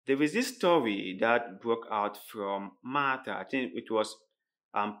There is this story that broke out from Malta. I think it was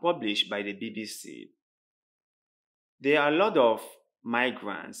published by the BBC. There are a lot of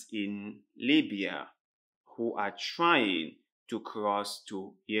migrants in Libya who are trying to cross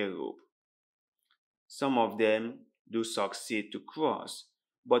to Europe. Some of them do succeed to cross,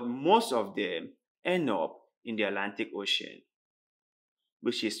 but most of them end up in the Atlantic Ocean,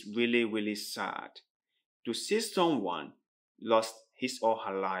 which is really, really sad to see someone lost his or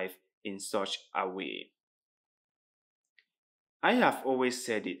her life in such a way. I have always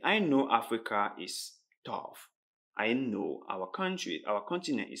said it. I know Africa is tough. I know our country, our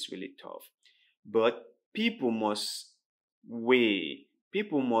continent is really tough. But people must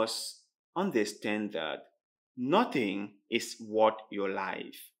people must understand that nothing is worth your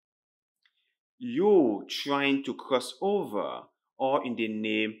life. You trying to cross over or in the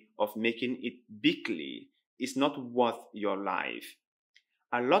name of making it bigly is not worth your life.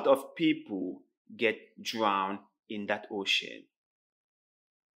 A lot of people get drowned in that ocean.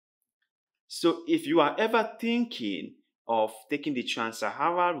 So if you are ever thinking of taking the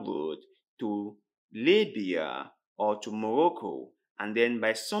Trans-Sahara road to Libya or to Morocco and then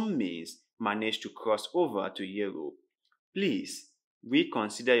by some means manage to cross over to Europe, please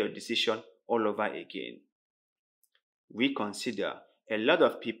reconsider your decision all over again. Reconsider. A lot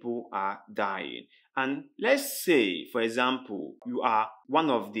of people are dying. And let's say, for example, you are one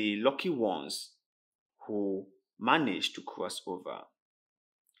of the lucky ones who managed to cross over.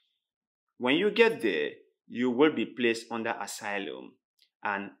 When you get there, you will be placed under asylum,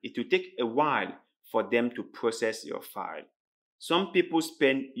 and it will take a while for them to process your file. Some people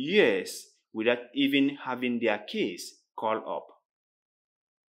spend years without even having their case called up.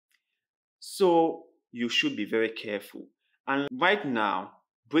 So you should be very careful. And right now,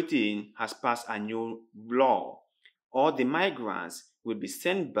 Britain has passed a new law. All the migrants will be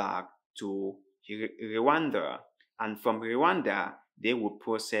sent back to Rwanda, and from Rwanda, they will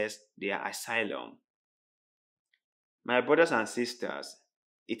process their asylum. My brothers and sisters,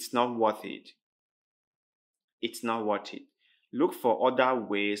 it's not worth it. It's not worth it. Look for other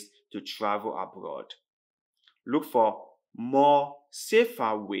ways to travel abroad. Look for more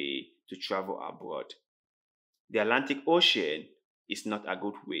safer way to travel abroad. The Atlantic Ocean is not a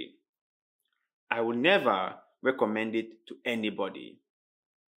good way. I will never recommend it to anybody.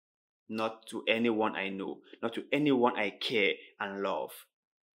 Not to anyone I know, not to anyone I care and love.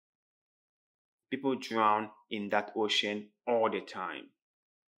 People drown in that ocean all the time.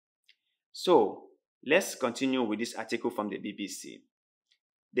 So, let's continue with this article from the BBC.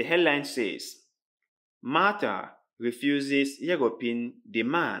 The headline says, Malta refuses European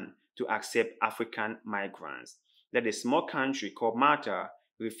demand to accept African migrants. That a small country called Malta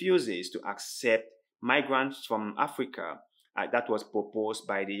refuses to accept migrants from Africa that was proposed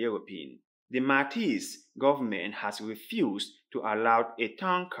by the European. The Maltese government has refused to allow a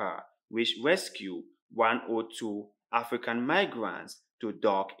tanker which rescued 102 African migrants to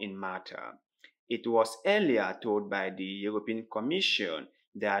dock in Malta. It was earlier told by the European Commission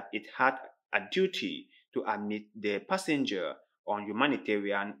that it had a duty to admit the passenger on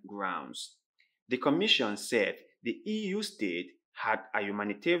humanitarian grounds. The Commission said the EU state had a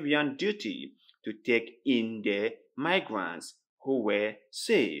humanitarian duty to take in the migrants who were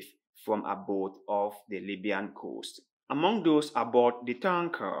saved from aboard of the Libyan coast. Among those aboard the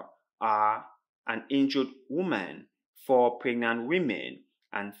tanker are an injured woman, 4 pregnant women,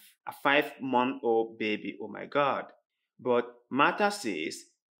 and a 5-month-old baby. Oh my God. But Malta says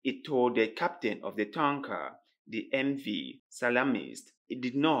it told the captain of the tanker, the MV Salamist, it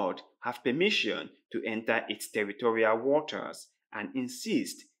did not have permission to enter its territorial waters and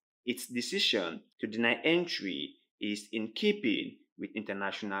insists its decision to deny entry is in keeping with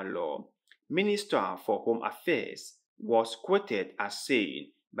international law. Minister for Home Affairs was quoted as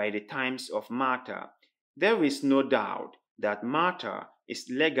saying by the Times of Malta, "There is no doubt that Malta is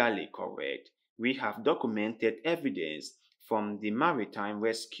legally correct. We have documented evidence from the Maritime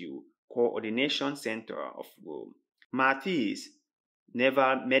Rescue Coordination Center of Rome." Maltese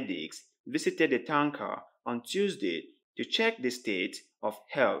naval medics visited the tanker on Tuesday to check the state of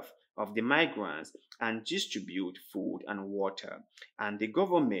health of the migrants and distribute food and water, and the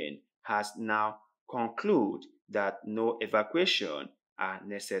government has now concluded that no evacuation are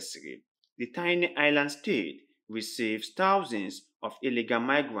necessary. The tiny island state receives thousands of illegal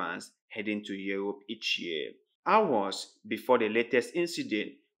migrants heading to Europe each year. Hours before the latest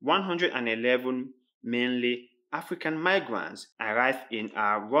incident, 111 mainly African migrants arrived in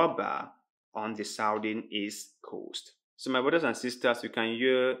Aruba on the southern east coast. So my brothers and sisters, you can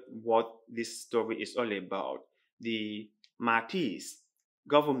hear what this story is all about. The Maltese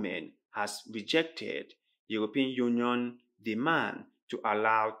government has rejected European Union demand to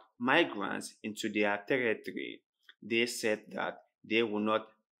allow migrants into their territory. They said that they will not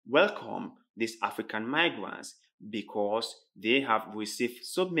welcome these African migrants because they have received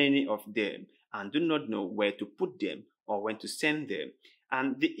so many of them and do not know where to put them or when to send them.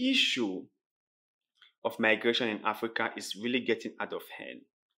 And the issue of migration in Africa is really getting out of hand.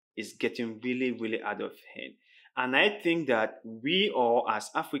 It's getting really, really out of hand. And I think that we all as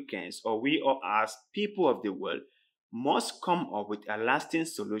Africans or we all as people of the world must come up with a lasting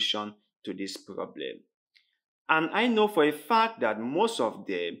solution to this problem. And I know for a fact that most of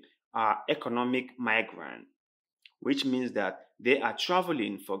them are economic migrants, which means that they are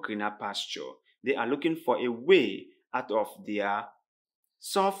traveling for greener pasture. They are looking for a way out of their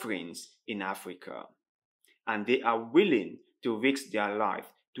sufferings in Africa. And they are willing to risk their life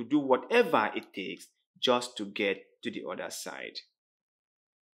to do whatever it takes just to get to the other side.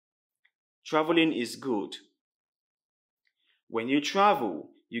 Traveling is good. When you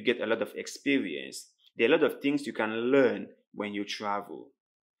travel, you get a lot of experience. There are a lot of things you can learn when you travel.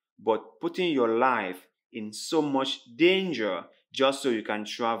 But putting your life in so much danger just so you can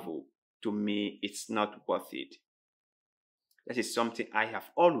travel, to me, it's not worth it. That is something I have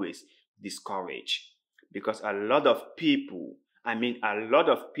always discouraged because a lot of people, a lot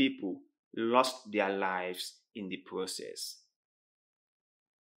of people lost their lives in the process.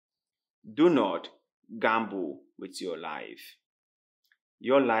 Do not gamble with your life.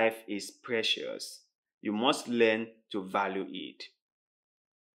 Your life is precious. You must learn to value it.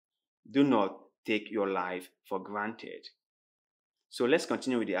 Do not take your life for granted. So let's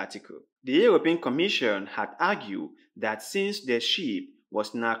continue with the article. The European Commission had argued that since the ship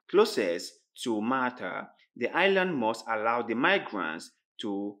was now closest to Malta, the island must allow the migrants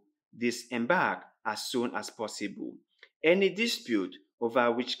to disembark as soon as possible. Any dispute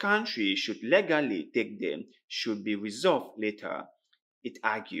over which country should legally take them should be resolved later, it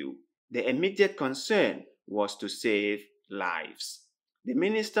argued. The immediate concern was to save lives. The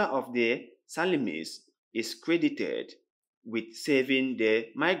Minister of the Salamis is credited with saving the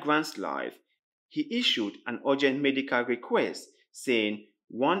migrant's life. He issued an urgent medical request saying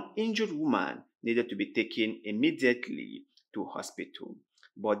one injured woman needed to be taken immediately to hospital.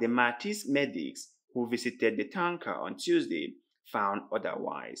 But the Maltese medics who visited the tanker on Tuesday found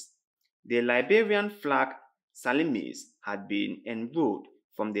otherwise. The Liberian flag Salamis had been enrolled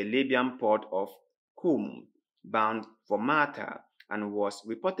from the Libyan port of Qum, bound for Malta, and was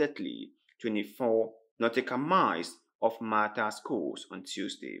reportedly 24 nautical miles off Malta's coast on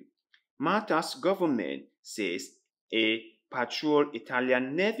Tuesday. Malta's government says a patrol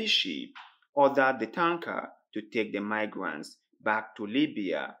Italian Navy ship ordered the tanker to take the migrants back to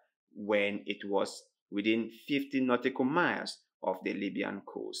Libya when it was within 50 nautical miles of the Libyan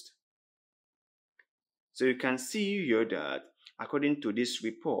coast. So you can see here that according to this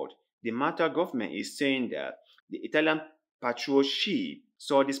report, the Malta government is saying that the Italian patrol ship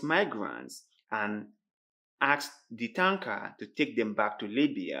saw these migrants and asked the tanker to take them back to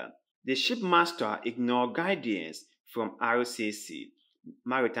Libya. The shipmaster ignored guidance from RCC,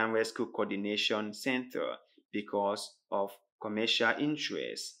 Maritime Rescue Coordination Center, because of commercial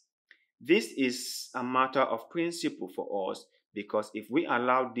interests. This is a matter of principle for us because if we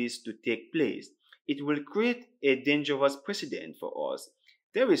allow this to take place, it will create a dangerous precedent for us.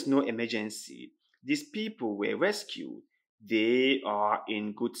 There is no emergency. These people were rescued. They are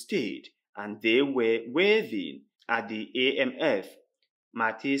in good state and they were waving at the AMF,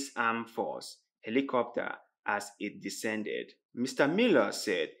 Maltese Armed Force, helicopter as it descended. Mr. Miller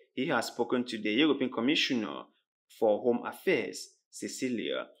said he has spoken to the European Commissioner for Home Affairs,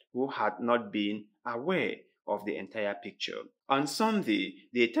 Cecilia, who had not been aware of the entire picture. On Sunday,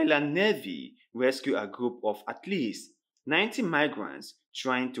 the Italian Navy rescued a group of at least 90 migrants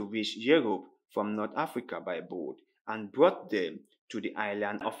trying to reach Europe from North Africa by boat and brought them to the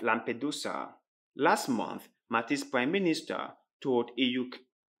island of Lampedusa. Last month, Maltese Prime Minister told EU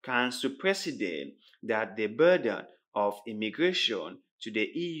Council President that the burden of immigration to the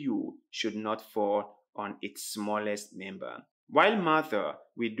EU should not fall on its smallest member. While Malta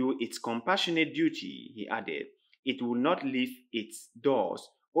will do its compassionate duty, he added, it will not leave its doors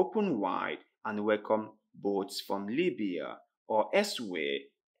open wide and welcome boats from Libya or elsewhere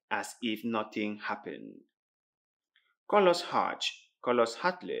as if nothing happened. Call us harsh, call us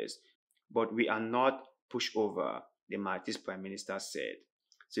heartless, but we are not pushover, the Maltese Prime Minister said.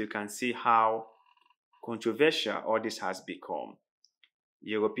 So you can see how controversial all this has become.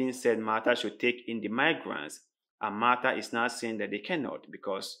 Europeans said Malta should take in the migrants, and Malta is now saying that they cannot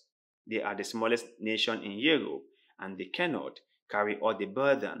because they are the smallest nation in Europe and they cannot. carry all the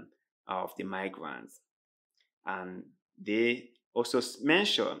burden of the migrants. And they also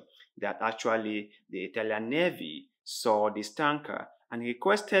mentioned that actually the Italian Navy saw this tanker and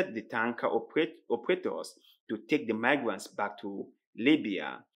requested the tanker operators to take the migrants back to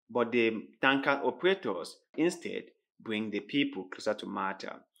Libya, but the tanker operators instead bring the people closer to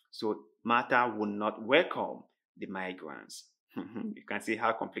Malta. So Malta would not welcome the migrants. You can see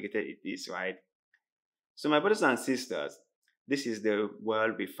how complicated it is, right? So my brothers and sisters, this is the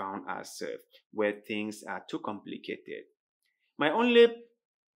world we found ourselves, where things are too complicated. My only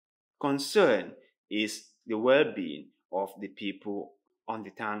concern is the well-being of the people on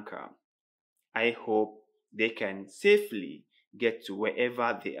the tanker. I hope they can safely get to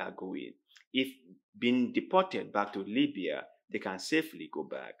wherever they are going. If being deported back to Libya, they can safely go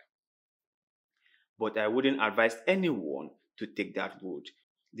back. But I wouldn't advise anyone to take that route.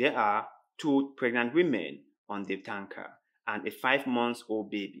 There are 2 pregnant women on the tanker and a 5-month-old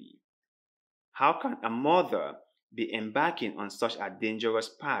baby. How can a mother be embarking on such a dangerous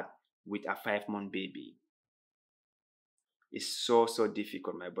path with a 5-month baby? It's so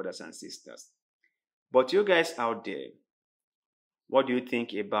difficult, my brothers and sisters. But you guys out there, what do you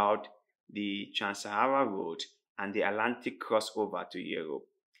think about the Trans-Sahara Road and the Atlantic crossover to Europe?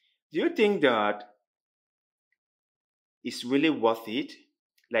 Do you think that it's really worth it?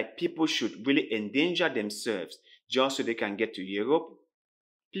 Like people should really endanger themselves just so they can get to Europe?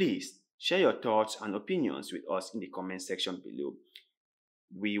 Please share your thoughts and opinions with us in the comment section below.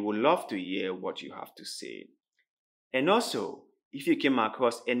 We would love to hear what you have to say. And also, if you came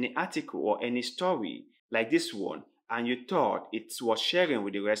across any article or any story like this one and you thought it's worth sharing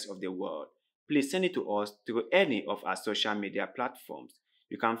with the rest of the world, please send it to us through any of our social media platforms.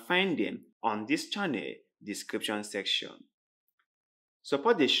 You can find them on this channel description section.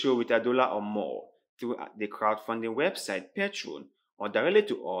 Support the show with $1 or more through the crowdfunding website Patreon or directly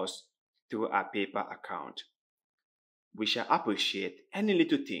to us through our PayPal account. We shall appreciate any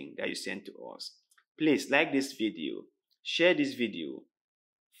little thing that you send to us. Please like this video, share this video,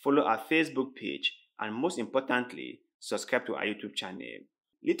 follow our Facebook page, and most importantly, subscribe to our YouTube channel.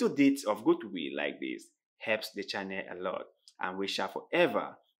 Little deeds of goodwill like this helps the channel a lot, and we shall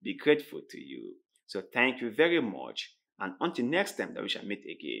forever be grateful to you. So thank you very much, and until next time that we shall meet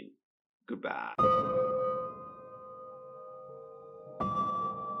again. Goodbye.